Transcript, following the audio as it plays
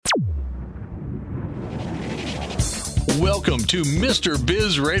Welcome to Mr.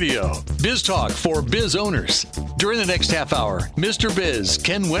 Biz Radio, biz talk for biz owners. During the next half hour, Mr. Biz,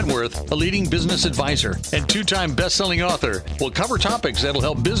 Ken Wentworth, a leading business advisor and two-time best-selling author, will cover topics that'll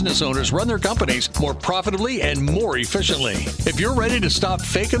help business owners run their companies more profitably and more efficiently. If you're ready to stop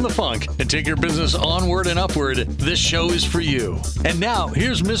faking the funk and take your business onward and upward, this show is for you. And now,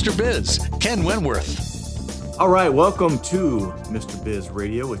 here's Mr. Biz, Ken Wentworth. All right, welcome to Mr. Biz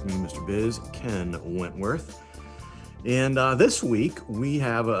Radio with me, Mr. Biz, Ken Wentworth. And this week we've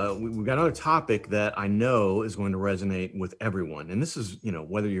got another topic that I know is going to resonate with everyone. And this is,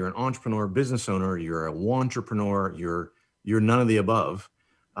 whether you're an entrepreneur, business owner, you're a wantrepreneur, you're none of the above.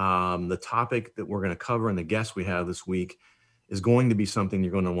 The topic that we're going to cover and the guest we have this week is going to be something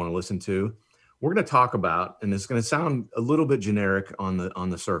you're going to want to listen to. We're going to talk about, and it's going to sound a little bit generic on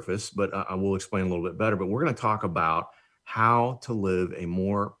the surface, but I will explain a little bit better. But we're going to talk about how to live a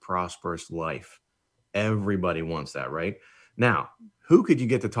more prosperous life. Everybody wants that, right? Now, who could you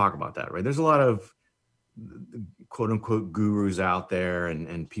get to talk about that, right? There's a lot of quote unquote gurus out there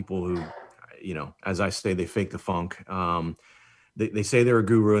and people who, as I say, they fake the funk. They say they're a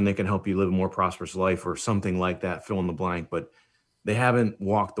guru and they can help you live a more prosperous life or something like that, fill in the blank, but they haven't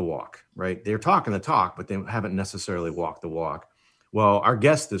walked the walk, right? They're talking the talk, but they haven't necessarily walked the walk. Well, our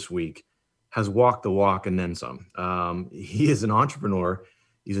guest this week has walked the walk and then some. He is an entrepreneur.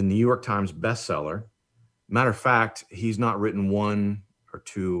 He's a New York Times bestseller. Matter of fact, he's not written 1 or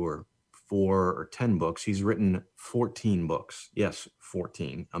 2 or 4 or 10 books. He's written 14 books. Yes,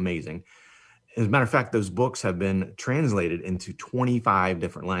 14. Amazing. As a matter of fact, those books have been translated into 25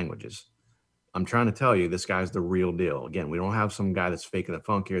 different languages. I'm trying to tell you, this guy's the real deal. Again, we don't have some guy that's faking the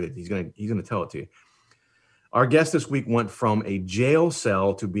funk here that he's gonna tell it to you. Our guest this week went from a jail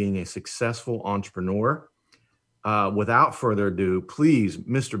cell to being a successful entrepreneur. Without further ado, please,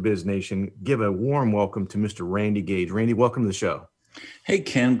 Mr. Biz Nation, give a warm welcome to Mr. Randy Gage. Randy, welcome to the show. Hey,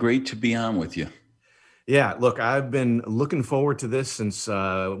 Ken, great to be on with you. Yeah, look, I've been looking forward to this since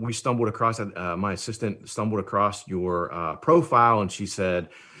we stumbled across, my assistant stumbled across your profile, and she said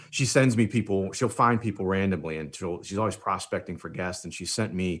she sends me people, she'll find people randomly, and she's always prospecting for guests, and she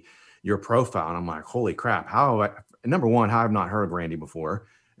sent me your profile, and I'm like, holy crap, number one, how I've not heard of Randy before.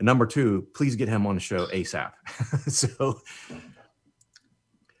 And number 2, please get him on the show ASAP.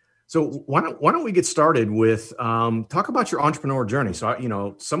 So why don't we get started with talk about your entrepreneur journey?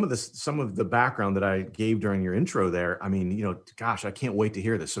 So some of the background that I gave during your intro there. I mean, gosh, I can't wait to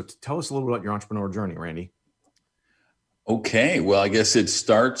hear this. So tell us a little bit about your entrepreneur journey, Randy. Okay, well, I guess it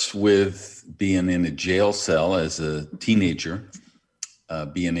starts with being in a jail cell as a teenager,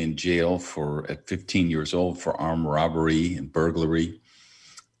 being in jail at 15 years old for armed robbery and burglary.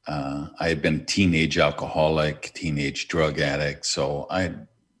 I had been a teenage alcoholic, teenage drug addict. So I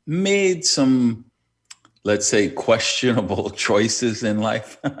made some, let's say, questionable choices in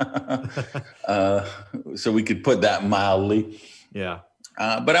life. So we could put that mildly. Yeah.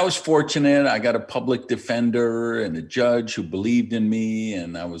 But I was fortunate. I got a public defender and a judge who believed in me,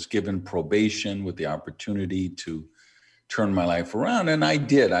 and I was given probation with the opportunity to turn my life around. And I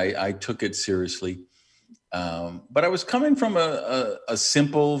did. I took it seriously. But I was coming from a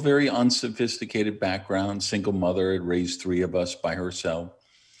simple, very unsophisticated background. Single mother, had raised 3 of us by herself.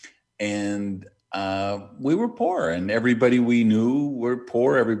 And we were poor, and everybody we knew were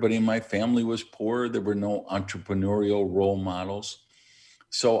poor. Everybody in my family was poor. There were no entrepreneurial role models.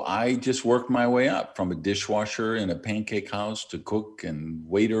 So I just worked my way up from a dishwasher in a pancake house to cook and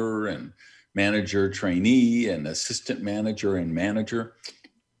waiter and manager trainee and assistant manager and manager.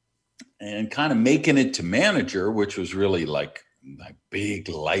 And kind of making it to manager, which was really like my big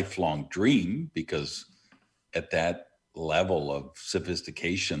lifelong dream, because at that level of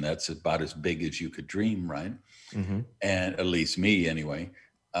sophistication, that's about as big as you could dream, right? Mm-hmm. And at least me anyway.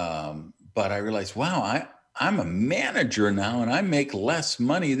 But I realized, wow, I'm a manager now, and I make less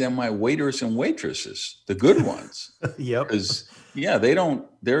money than my waiters and waitresses, the good ones. Yep. Because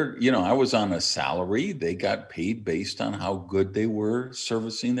I was on a salary. They got paid based on how good they were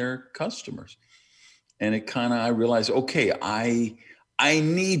servicing their customers. And I realized, okay, I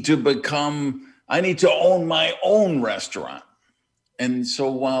need to own my own restaurant. And so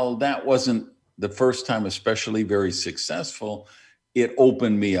while that wasn't the first time, especially very successful, it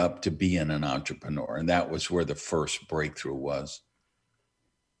opened me up to being an entrepreneur. And that was where the first breakthrough was.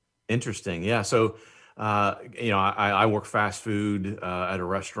 Interesting. Yeah. So, I work fast food at a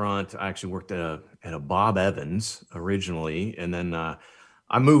restaurant. I actually worked at a Bob Evans originally. And then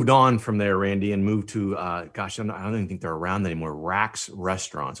I moved on from there, Randy, and moved to, I don't even think they're around anymore, Rack's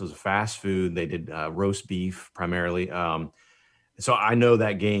Restaurants. It was a fast food. They did roast beef primarily. So I know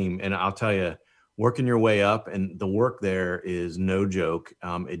that game. And I'll tell you, working your way up, and the work there is no joke.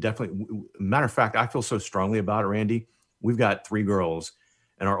 It definitely, matter of fact, I feel so strongly about it, Randy. We've got 3 girls,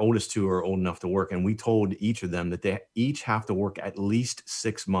 and our oldest 2 are old enough to work. And we told each of them that they each have to work at least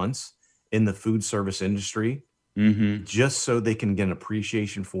 6 months in the food service industry, just so they can get an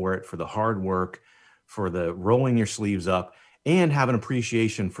appreciation for it, for the hard work, for the rolling your sleeves up, and have an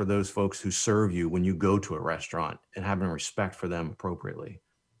appreciation for those folks who serve you when you go to a restaurant, and having respect for them appropriately.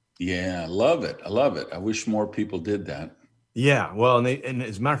 Yeah, I love it. I love it. I wish more people did that. Yeah, well, and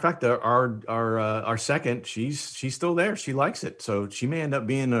as a matter of fact, our second, she's still there. She likes it, so she may end up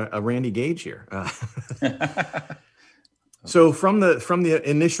being a Randy Gage here. So from the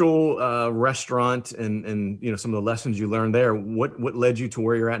initial restaurant and some of the lessons you learned there, what led you to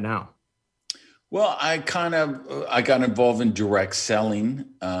where you're at now? Well, I got involved in direct selling,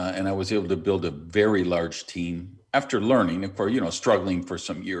 and I was able to build a very large team after learning, for struggling for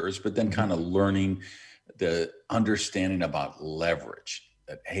some years, but then kind of learning the understanding about leverage.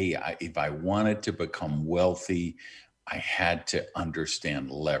 That hey, if I wanted to become wealthy, I had to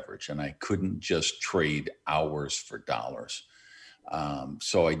understand leverage, and I couldn't just trade hours for dollars.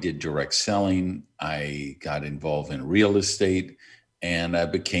 So I did direct selling. I got involved in real estate, and I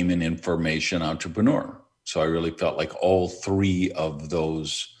became an information entrepreneur. So I really felt like all 3 of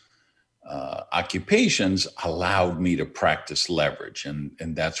those occupations allowed me to practice leverage. And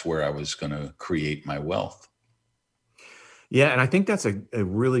that's where I was going to create my wealth. Yeah, and I think that's a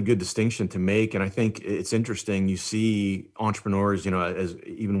really good distinction to make. And I think it's interesting. You see entrepreneurs, as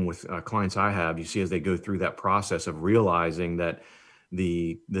even with clients I have, you see as they go through that process of realizing that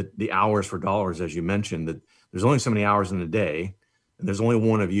the hours for dollars, as you mentioned, that there's only so many hours in a day, and there's only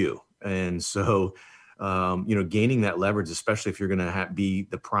one of you. And so, gaining that leverage, especially if you're going to be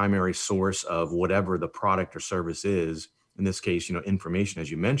the primary source of whatever the product or service is, in this case, information, as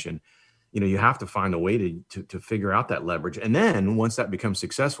you mentioned, you have to find a way to figure out that leverage. And then once that becomes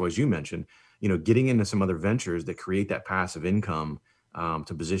successful, as you mentioned, getting into some other ventures that create that passive income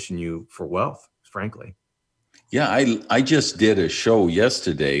to position you for wealth, frankly. Yeah, I just did a show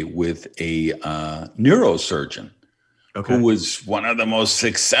yesterday with a neurosurgeon. Okay. Who was one of the most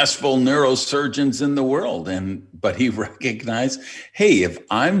successful neurosurgeons in the world. But he recognized, hey, if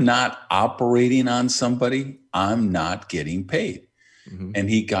I'm not operating on somebody, I'm not getting paid. And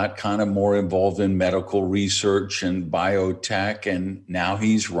he got kind of more involved in medical research and biotech. And now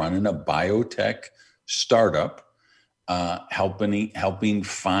he's running a biotech startup, helping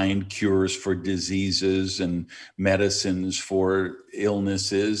find cures for diseases and medicines for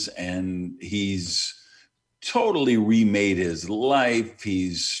illnesses. And he's totally remade his life.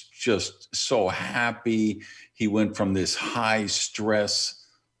 He's just so happy. He went from this high stress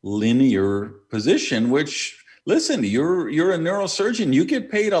linear position, which, listen, you're a neurosurgeon. You get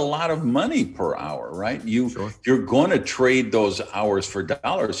paid a lot of money per hour, right? You're going to trade those hours for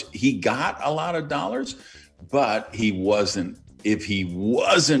dollars. He got a lot of dollars, but if he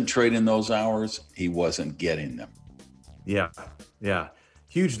wasn't trading those hours, he wasn't getting them. Yeah.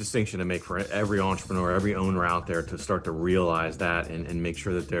 Huge distinction to make for every entrepreneur, every owner out there, to start to realize that and make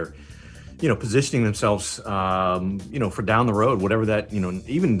sure that they're, positioning themselves, for down the road, whatever that,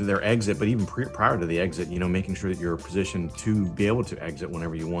 even their exit, but even prior to the exit, making sure that you're positioned to be able to exit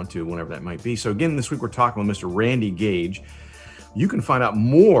whenever you want to, whenever that might be. So again, this week we're talking with Mr. Randy Gage. You can find out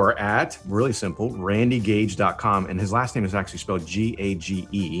more at, really simple, randygage.com. And his last name is actually spelled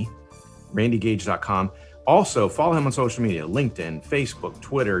G-A-G-E, randygage.com. Also, follow him on social media, LinkedIn, Facebook,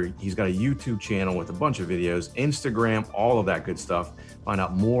 Twitter. He's got a YouTube channel with a bunch of videos, Instagram, all of that good stuff. Find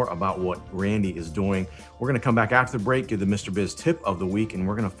out more about what Randy is doing. We're going to come back after the break, give the Mr. Biz tip of the week, and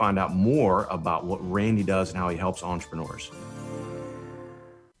we're going to find out more about what Randy does and how he helps entrepreneurs.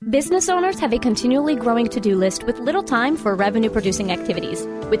 Business owners have a continually growing to-do list with little time for revenue-producing activities.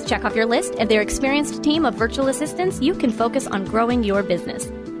 With Check Off Your List and their experienced team of virtual assistants, you can focus on growing your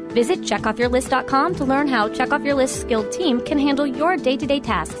business. Visit checkoffyourlist.com to learn how Check Off Your List's skilled team can handle your day-to-day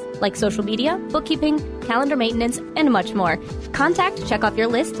tasks like social media, bookkeeping, calendar maintenance, and much more. Contact Check Off Your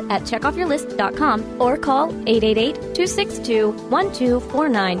List at checkoffyourlist.com or call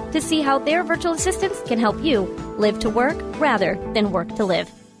 888-262-1249 to see how their virtual assistants can help you live to work rather than work to live.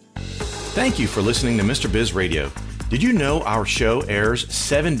 Thank you for listening to Mr. Biz Radio. Did you know our show airs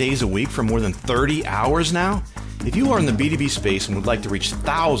 7 days a week for more than 30 hours now? If you are in the B2B space and would like to reach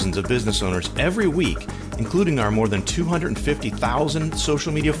thousands of business owners every week, including our more than 250,000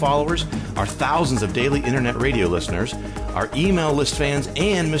 social media followers, our thousands of daily internet radio listeners, our email list fans,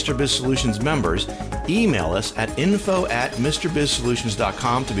 and Mr. Biz Solutions members, email us at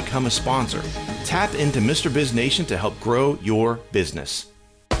info@MrBizSolutions.com to become a sponsor. Tap into Mr. Biz Nation to help grow your business.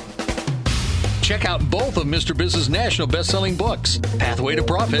 Check out both of Mr. Biz's national best-selling books, Pathway to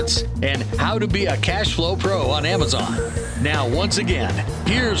Profits and How to Be a Cash Flow Pro on Amazon. Now, once again,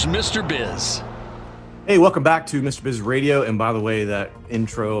 here's Mr. Biz. Hey, welcome back to Mr. Biz Radio. And by the way, that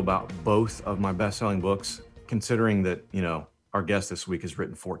intro about both of my best-selling books, considering that, our guest this week has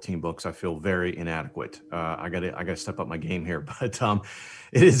written 14 books, I feel very inadequate. I gotta step up my game here, but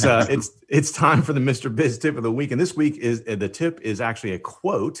it is it's time for the Mr. Biz tip of the week. And this week the tip is actually a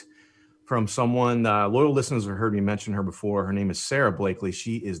quote from someone, loyal listeners have heard me mention her before. Her name is Sara Blakely.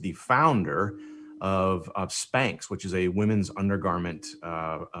 She is the founder of Spanx, which is a women's undergarment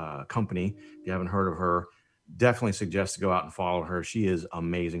company. If you haven't heard of her, definitely suggest to go out and follow her. She is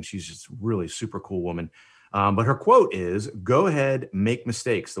amazing. She's just really super cool woman. But her quote is, "Go ahead, make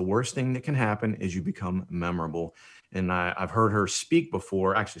mistakes. The worst thing that can happen is you become memorable." And I've heard her speak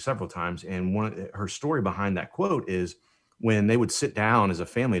before, actually several times. And her story behind that quote is, when they would sit down as a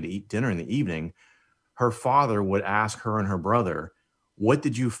family to eat dinner in the evening, her father would ask her and her brother, "What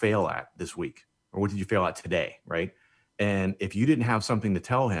did you fail at this week? Or what did you fail at today?" Right? And if you didn't have something to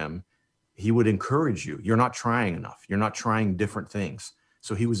tell him, he would encourage you. You're not trying enough. You're not trying different things.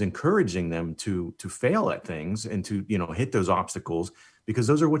 So he was encouraging them to fail at things and to, hit those obstacles, because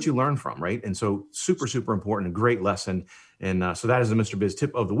those are what you learn from, right? And so super, super important, a great lesson. And so that is the Mr. Biz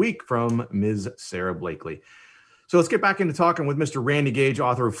tip of the week from Ms. Sara Blakely. So let's get back into talking with Mr. Randy Gage,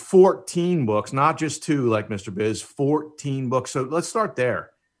 author of 14 books, not just 2 like Mr. Biz, 14 books. So let's start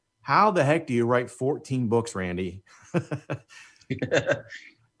there. How the heck do you write 14 books, Randy?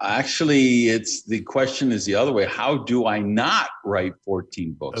 Actually, the question is the other way. How do I not write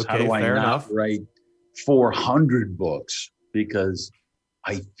 14 books? Okay, how do I not enough. write 400 books? Because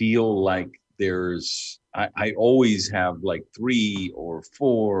I feel like I always have like 3 or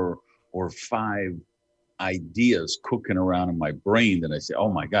 4 or 5 ideas cooking around in my brain that I say,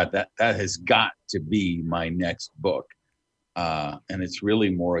 oh my God, that has got to be my next book. And it's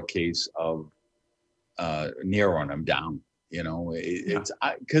really more a case of narrowing them down. It's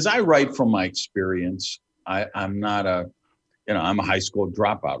because I write from my experience. I'm not I'm a high school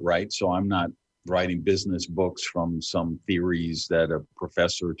dropout, right? So I'm not writing business books from some theories that a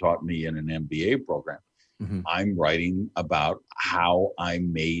professor taught me in an MBA program. Mm-hmm. I'm writing about how I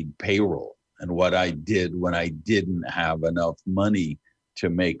made payroll and what I did when I didn't have enough money to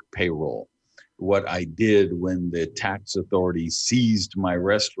make payroll. What I did when the tax authority seized my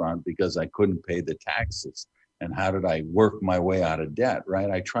restaurant because I couldn't pay the taxes. And how did I work my way out of debt,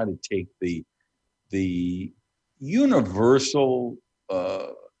 right? I try to take the universal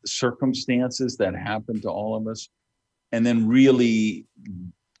circumstances that happen to all of us and then really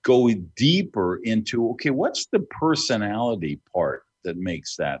go deeper into, okay, what's the personality part that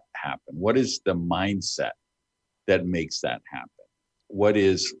makes that happen? What is the mindset that makes that happen? What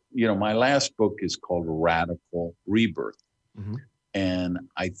is, my last book is called Radical Rebirth. Mm-hmm. And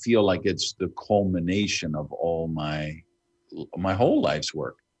I feel like it's the culmination of all my whole life's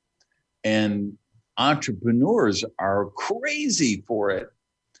work. And entrepreneurs are crazy for it.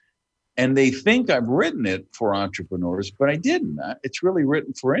 And they think I've written it for entrepreneurs, but I didn't. It's really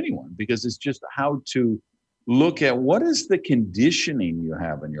written for anyone, because it's just how to look at what is the conditioning you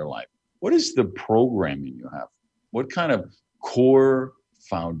have in your life? What is the programming you have? What kind of core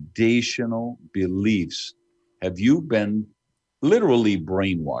foundational beliefs have you been literally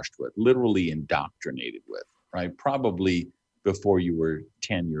brainwashed with, literally indoctrinated with, right? Probably before you were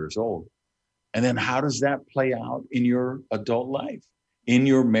 10 years old. And then how does that play out in your adult life, in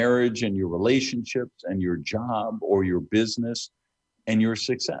your marriage and your relationships and your job or your business and your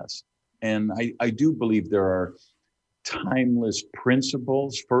success? And I do believe there are timeless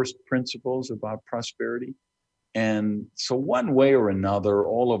principles, first principles about prosperity. And so one way or another,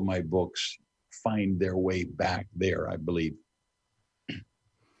 all of my books find their way back there, I believe.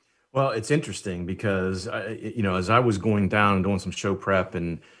 Well, it's interesting because, as I was going down and doing some show prep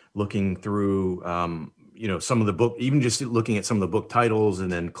and looking through, some of the book, even just looking at some of the book titles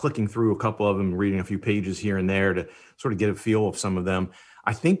and then clicking through a couple of them, reading a few pages here and there to sort of get a feel of some of them.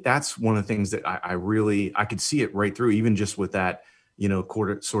 I think that's one of the things that I could see it right through, even just with that,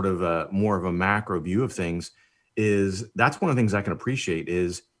 sort of more of a macro view of things. That's one of the things I can appreciate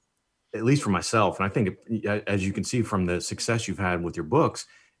is, at least for myself, and I think as you can see from the success you've had with your books,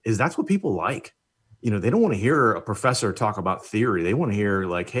 is that's what people like. They don't want to hear a professor talk about theory. They want to hear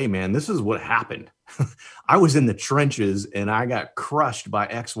like, hey man, this is what happened. I was in the trenches and I got crushed by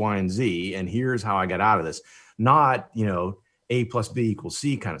X, Y, and Z. And here's how I got out of this. Not, A plus B equals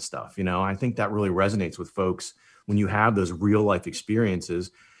C kind of stuff. I think that really resonates with folks when you have those real life experiences.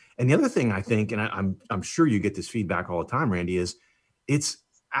 And the other thing I think, and I'm sure you get this feedback all the time, Randy, is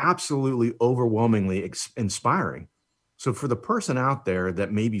absolutely overwhelmingly inspiring. So for the person out there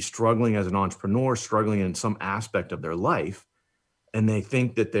that may be struggling as an entrepreneur, struggling in some aspect of their life, and they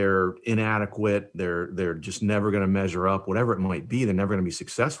think that they're inadequate, they're just never going to measure up, whatever it might be, they're never going to be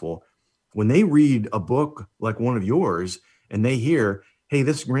successful. When they read a book like one of yours and they hear, hey,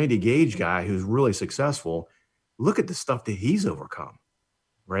 this Randy Gage guy who's really successful, look at the stuff that he's overcome,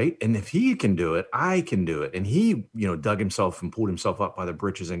 right? And if he can do it, I can do it. And he, dug himself and pulled himself up by the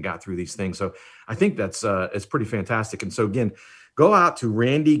britches and got through these things. So I think that's it's pretty fantastic. And so again, go out to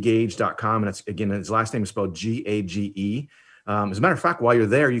randygage.com. And his last name is spelled Gage. As a matter of fact, while you're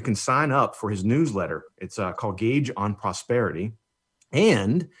there, you can sign up for his newsletter. It's called Gage on Prosperity.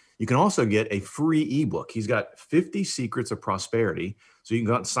 And you can also get a free ebook. He's got 50 Secrets of Prosperity. So you can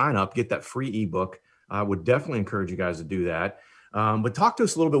go out and sign up, get that free ebook. I would definitely encourage you guys to do that. But talk to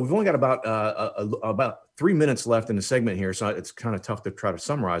us a little bit. We've only got about 3 minutes left in the segment here, so it's kind of tough to try to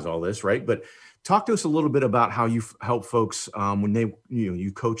summarize all this, right? But talk to us a little bit about how you help folks when they,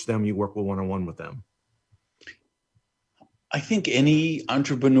 you coach them, you work one-on-one with them. I think any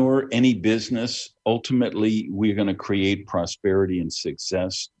entrepreneur, any business, ultimately, we're going to create prosperity and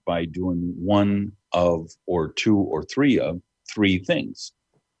success by doing one of, or two, or three of three things.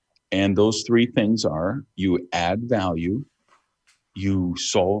 And those three things are: you add value, you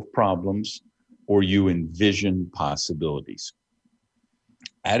solve problems, or you envision possibilities.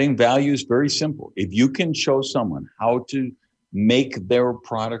 Adding value is very simple. If you can show someone how to make their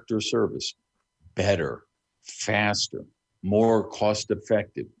product or service better, faster, more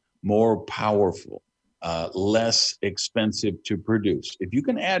cost-effective, more powerful, less expensive to produce. If you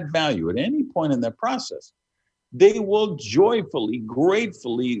can add value at any point in that process, they will joyfully,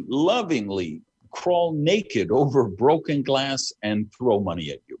 gratefully, lovingly crawl naked over broken glass and throw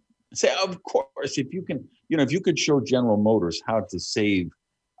money at you. Say, of course, if you can, if you could show General Motors how to save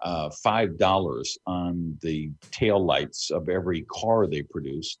 $5 on the taillights of every car they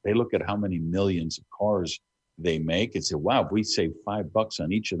produce, they look at how many millions of cars they make and say, wow, if we save $5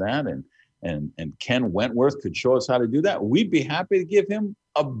 on each of that, and Ken Wentworth could show us how to do that, we'd be happy to give him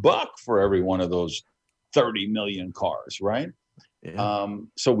 $1 for every one of those 30 million cars, right? Yeah.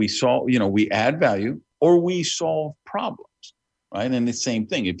 So we solve, we add value or we solve problems, right? And the same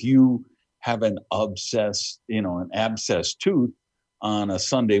thing, if you have an abscess tooth on a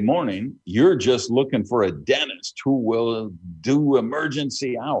Sunday morning, you're just looking for a dentist who will do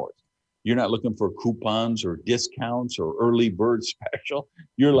emergency hours. You're not looking for coupons or discounts or early bird special.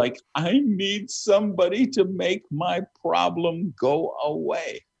 You're like, I need somebody to make my problem go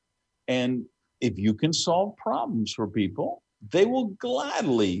away. And if you can solve problems for people, they will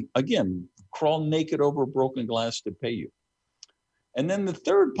gladly, again, crawl naked over broken glass to pay you. And then the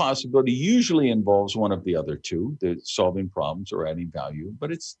third possibility usually involves one of the other two, the solving problems or adding value,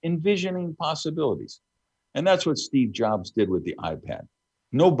 but it's envisioning possibilities. And that's what Steve Jobs did with the iPad.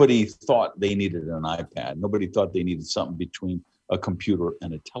 Nobody thought they needed an iPad. Nobody thought they needed something between a computer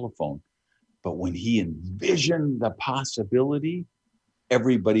and a telephone. But when he envisioned the possibility,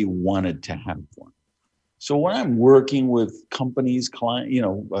 everybody wanted to have one. So when I'm working with companies,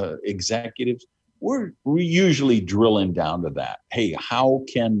 executives, we're usually drilling down to that. Hey, how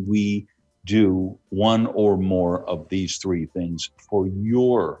can we do one or more of these three things for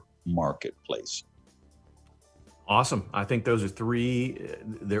your marketplace? Awesome. I think those are three.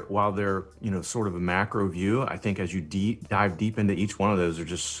 While they're sort of a macro view, I think as you dive deep into each one of those, there's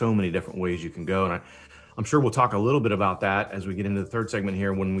just so many different ways you can go. And I'm sure we'll talk a little bit about that as we get into the third segment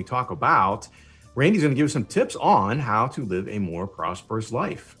here, when we talk about Randy's going to give us some tips on how to live a more prosperous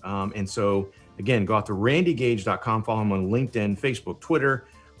life. And so again, go out to randygage.com, follow him on LinkedIn, Facebook, Twitter,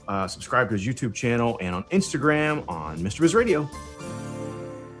 subscribe to his YouTube channel, and on Instagram on Mr. Biz Radio.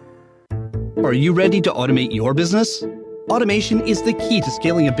 Are you ready to automate your business? Automation is the key to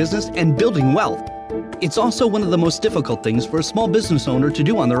scaling a business and building wealth. It's also one of the most difficult things for a small business owner to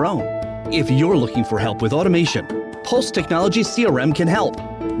do on their own. If you're looking for help with automation, Pulse Technology CRM can help.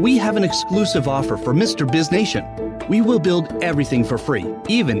 We have an exclusive offer for Mr. Biz Nation. We will build everything for free,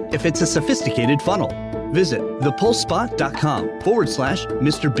 even if it's a sophisticated funnel. Visit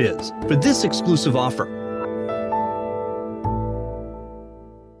thepulsespot.com/Mr. Biz for this exclusive offer.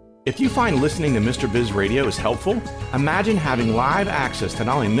 If you find listening to Mr. Biz Radio is helpful, imagine having live access to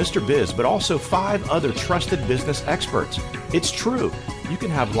not only Mr. Biz, but also 5 other trusted business experts. It's true. You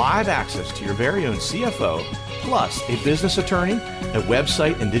can have live access to your very own CFO, plus a business attorney, a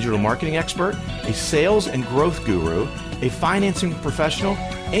website and digital marketing expert, a sales and growth guru, a financing professional,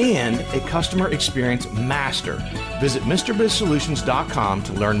 and a customer experience master. Visit MrBizSolutions.com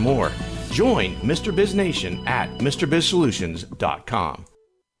to learn more. Join Mr. Biz Nation at MrBizSolutions.com.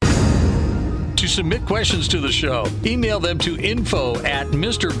 To submit questions to the show, email them to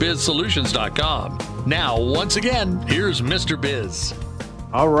info@MrBizSolutions.com. Now, once again, here's Mr. Biz.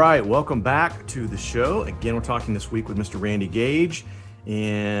 All right, welcome back to the show. Again, we're talking this week with Mr. Randy Gage,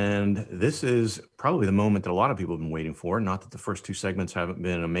 and this is probably the moment that a lot of people have been waiting for. Not that the first two segments haven't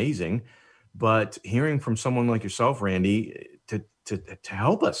been amazing, but hearing from someone like yourself, Randy, to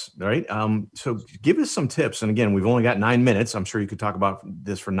help us, right? So give us some tips. And again, we've only got 9 minutes. I'm sure you could talk about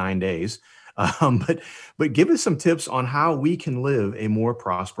this for 9 days, but give us some tips on how we can live a more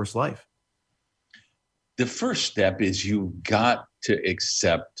prosperous life. The first step is you've got to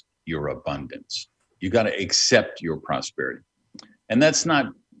accept your abundance. You got to accept your prosperity. And that's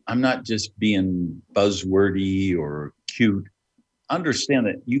not, I'm not just being buzzwordy or cute. Understand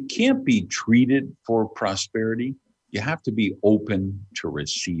that you can't be treated for prosperity. You have to be open to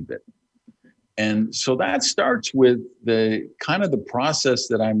receive it. And so that starts with the kind of the process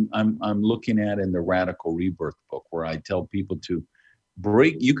that I'm looking at in the Radical Rebirth book, where I tell people to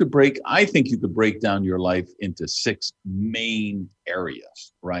I think you could break down your life into 6 main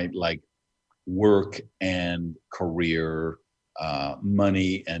areas, right? Like work and career,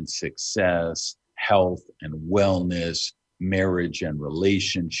 money and success, health and wellness, marriage and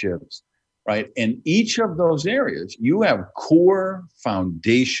relationships, right? In each of those areas, you have core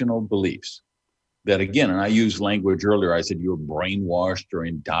foundational beliefs that, again, and I used language earlier, I said you were brainwashed or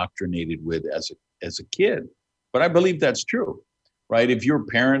indoctrinated with as a kid, but I believe that's true, right? If your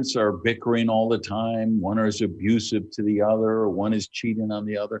parents are bickering all the time, one is abusive to the other, or one is cheating on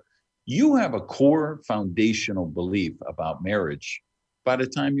the other, you have a core foundational belief about marriage by the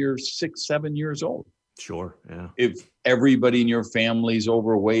time you're 6, 7 years old. Sure. Yeah. If everybody in your family's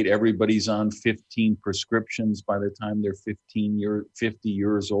overweight, everybody's on 15 prescriptions by the time they're 50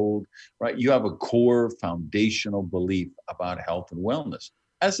 years old, right? You have a core foundational belief about health and wellness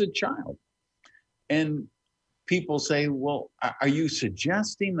as a child. And people say, well, are you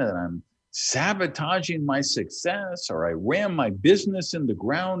suggesting that I'm sabotaging my success, or I ran my business in the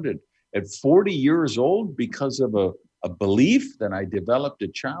ground at 40 years old because of a belief that I developed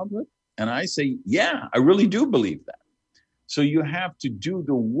at childhood? And I say, yeah, I really do believe that. So you have to do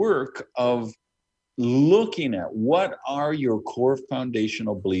the work of looking at what are your core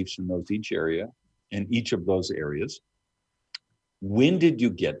foundational beliefs in each of those areas. When did you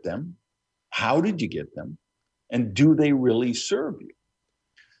get them? How did you get them? And do they really serve you?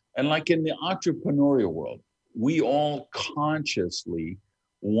 And like in the entrepreneurial world, we all consciously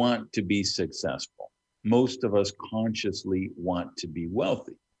want to be successful. Most of us consciously want to be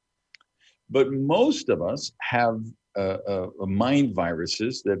wealthy. But most of us have mind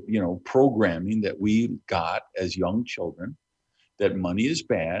viruses that, programming that we got as young children, that money is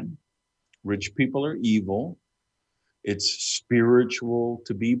bad, rich people are evil, it's spiritual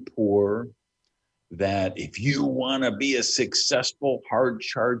to be poor, that if you want to be a successful,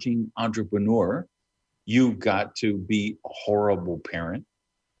 hard-charging entrepreneur, you've got to be a horrible parent,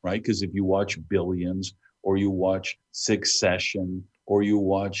 right? Because if you watch Billions, or you watch Succession, or you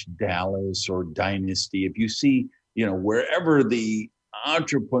watch Dallas or Dynasty, if you see, wherever the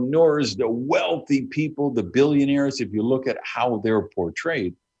entrepreneurs, the wealthy people, the billionaires, if you look at how they're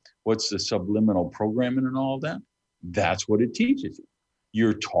portrayed, what's the subliminal programming and all of that? That's what it teaches you.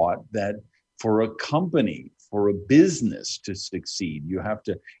 You're taught that for a company, for a business to succeed, you have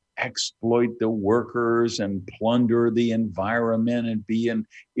to exploit the workers and plunder the environment and be an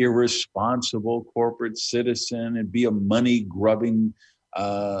irresponsible corporate citizen and be a money-grubbing,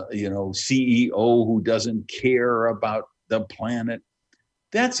 CEO who doesn't care about the planet.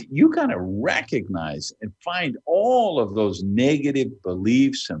 You got to recognize and find all of those negative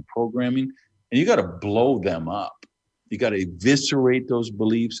beliefs and programming, and you got to blow them up. You got to eviscerate those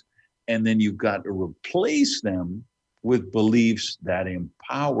beliefs, and then you've got to replace them with beliefs that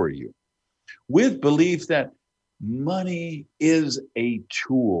empower you, with belief that money is a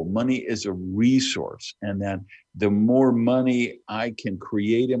tool, money is a resource, and that the more money I can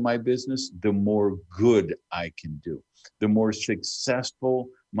create in my business, the more good I can do. The more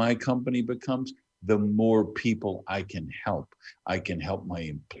successful my company becomes, the more people I can help. I can help my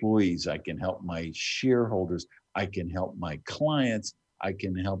employees, I can help my shareholders, I can help my clients, I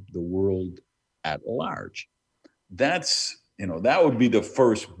can help the world at large. That's, that would be the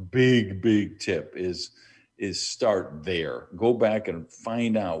first big tip is start there. Go back and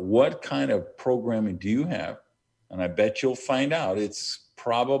find out what kind of programming do you have? And I bet you'll find out it's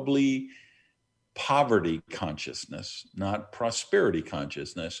probably poverty consciousness, not prosperity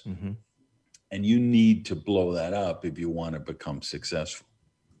consciousness. Mm-hmm. And you need to blow that up if you want to become successful.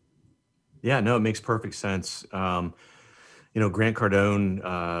 Yeah, no, it makes perfect sense. Grant Cardone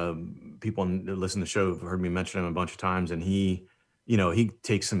people that listen to the show have heard me mention him a bunch of times, and he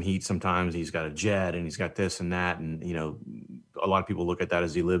takes some heat sometimes. He's got a jet and he's got this and that. And, a lot of people look at that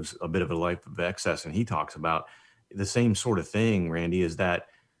as he lives a bit of a life of excess. And he talks about the same sort of thing, Randy, is that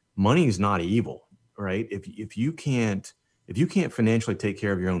money is not evil, right? If you can't financially take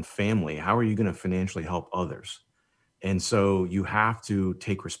care of your own family, how are you going to financially help others? And so you have to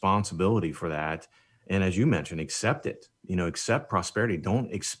take responsibility for that. And as you mentioned, accept it, accept prosperity.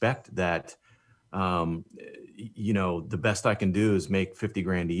 Don't expect that, the best I can do is make 50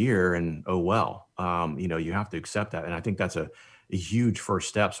 grand a year and, oh, well, you have to accept that. And I think that's a huge first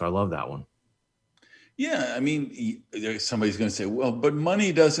step. So I love that one. Yeah. I mean, somebody's going to say, well, but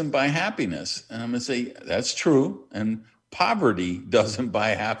money doesn't buy happiness. And I'm going to say, that's true. And poverty doesn't buy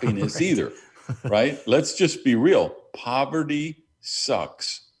happiness right. either. Right. Let's just be real. Poverty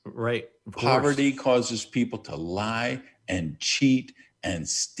sucks. Right. Poverty causes people to lie and cheat and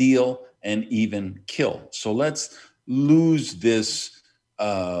steal and even kill. So let's lose this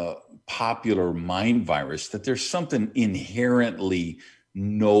popular mind virus that there's something inherently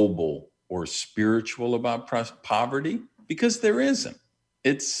noble or spiritual about poverty, because there isn't.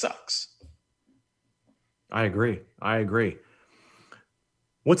 It sucks. I agree.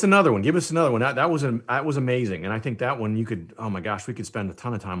 What's another one? Give us another one. That was amazing. And I think that one oh my gosh, we could spend a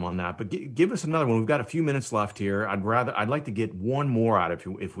ton of time on that, but give us another one. We've got a few minutes left here. I'd like to get one more out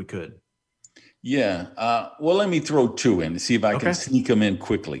if we could. Yeah. Well, let me throw two in to see if I can sneak them in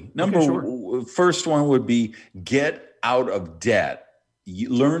quickly. First one would be get out of debt.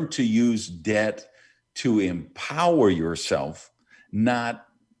 Learn to use debt to empower yourself, not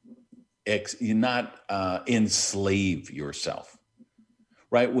enslave yourself.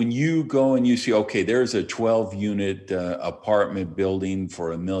 Right? When you go and you see, okay, there's a 12-unit apartment building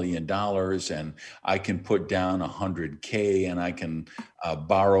for $1 million, and I can put down $100K and I can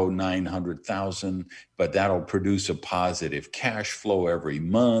borrow $900,000, but that'll produce a positive cash flow every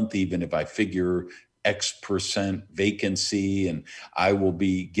month, even if I figure X% vacancy, and I will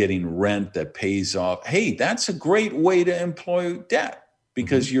be getting rent that pays off. Hey, that's a great way to employ debt,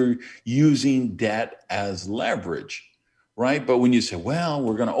 because you're using debt as leverage. Right. But when you say, well,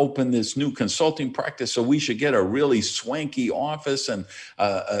 we're going to open this new consulting practice, so we should get a really swanky office and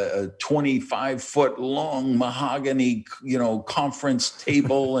a 25-foot long mahogany, conference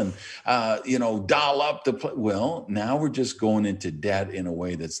table and, doll up the well, now we're just going into debt in a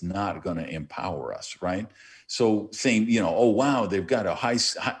way that's not going to empower us. Right. So saying, oh, wow, they've got a high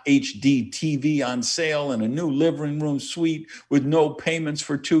HD TV on sale and a new living room suite with no payments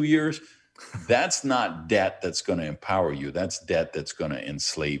for 2 years. That's not debt that's going to empower you. That's debt that's going to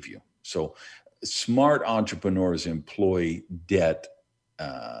enslave you. So smart entrepreneurs employ debt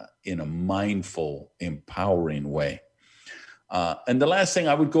in a mindful, empowering way. And the last thing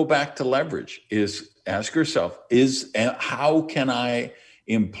I would go back to leverage is ask yourself, how can I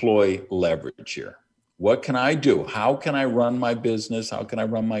employ leverage here? What can I do? How can I run my business? How can I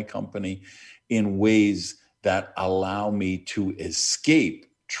run my company in ways that allow me to escape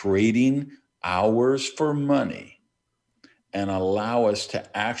trading hours for money and allow us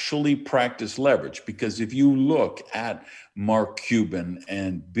to actually practice leverage? Because if you look at Mark Cuban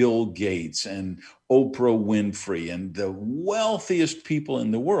and Bill Gates and Oprah Winfrey and the wealthiest people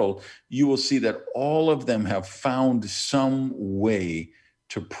in the world, you will see that all of them have found some way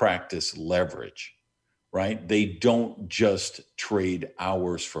to practice leverage, right? They don't just trade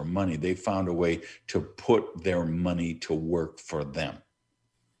hours for money. They found a way to put their money to work for them.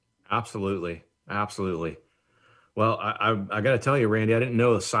 Absolutely. Well, I got to tell you, Randy, I didn't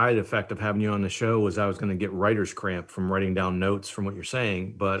know the side effect of having you on the show was I was going to get writer's cramp from writing down notes from what you're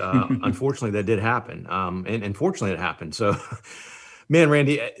saying. But unfortunately, that did happen. And fortunately, it happened. So, man,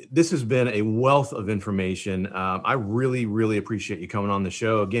 Randy, this has been a wealth of information. I really, really appreciate you coming on the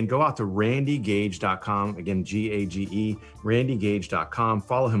show. Again, go out to randygage.com. Again, GAGE, randygage.com.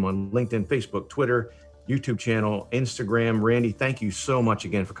 Follow him on LinkedIn, Facebook, Twitter, YouTube channel, Instagram. Randy, thank you so much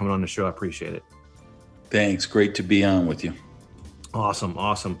again for coming on the show. I appreciate it. Thanks. Great to be on with you. Awesome.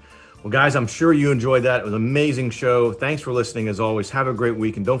 Well, guys, I'm sure you enjoyed that. It was an amazing show. Thanks for listening. As always, have a great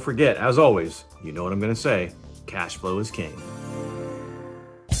week. And don't forget, as always, you know what I'm going to say, cash flow is king.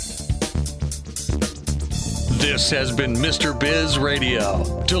 This has been Mr. Biz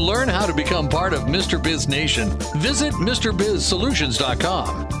Radio. To learn how to become part of Mr. Biz Nation, visit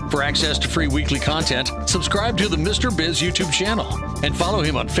MrBizSolutions.com. For access to free weekly content, subscribe to the Mr. Biz YouTube channel and follow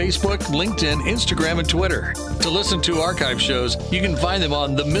him on Facebook, LinkedIn, Instagram, and Twitter. To listen to archive shows, you can find them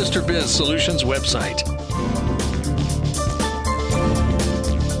on the Mr. Biz Solutions website.